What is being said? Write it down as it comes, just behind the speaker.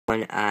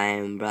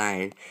I'm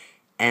Brian,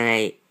 and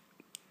I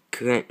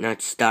could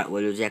not start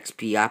Windows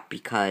XP up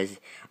because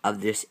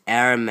of this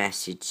error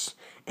message.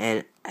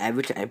 And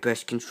every time I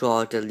press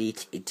Control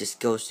Delete, it just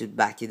goes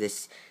back to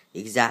this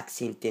exact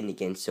same thing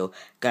again. So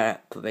gotta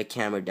put my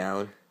camera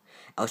down.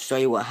 I'll show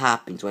you what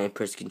happens when I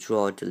press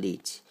Control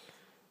Delete.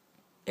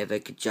 If I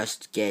could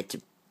just get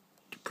to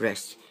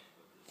press.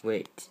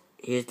 Wait,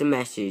 here's the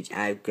message.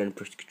 I'm gonna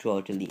press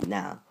Control Delete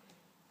now.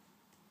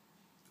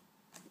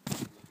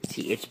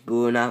 See, it's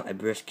booting up. I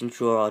press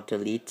Control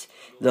Delete.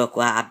 Look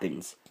what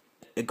happens.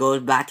 It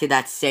goes back to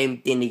that same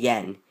thing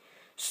again.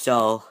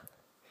 So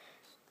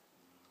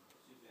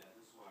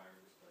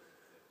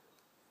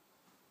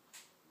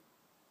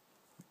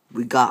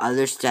we got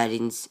other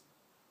settings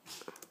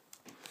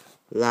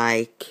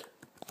like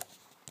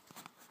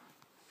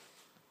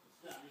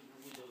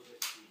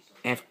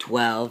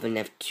F12 and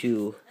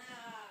F2.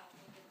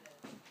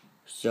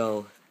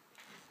 So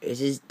this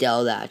is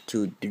Dell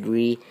Latitude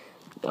 3.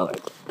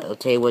 I'll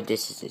tell you what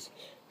this is.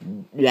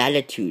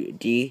 Latitude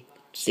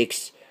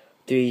D630,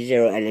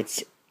 and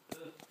it's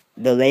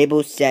the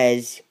label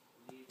says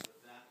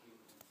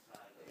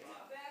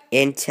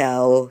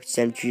Intel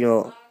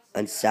Central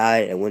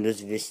inside and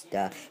Windows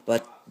Vista,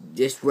 but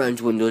this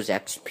runs Windows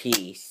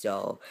XP.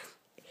 So,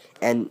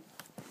 and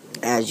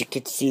as you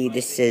can see,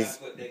 this is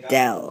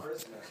Dell.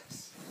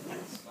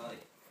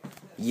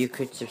 You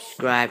could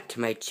subscribe to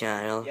my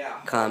channel,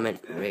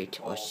 comment, rate,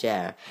 or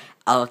share.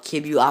 I'll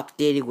keep you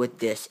updated with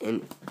this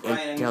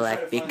until I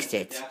fix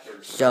it.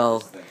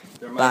 So,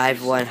 bye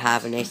everyone,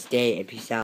 have a nice day, and peace out.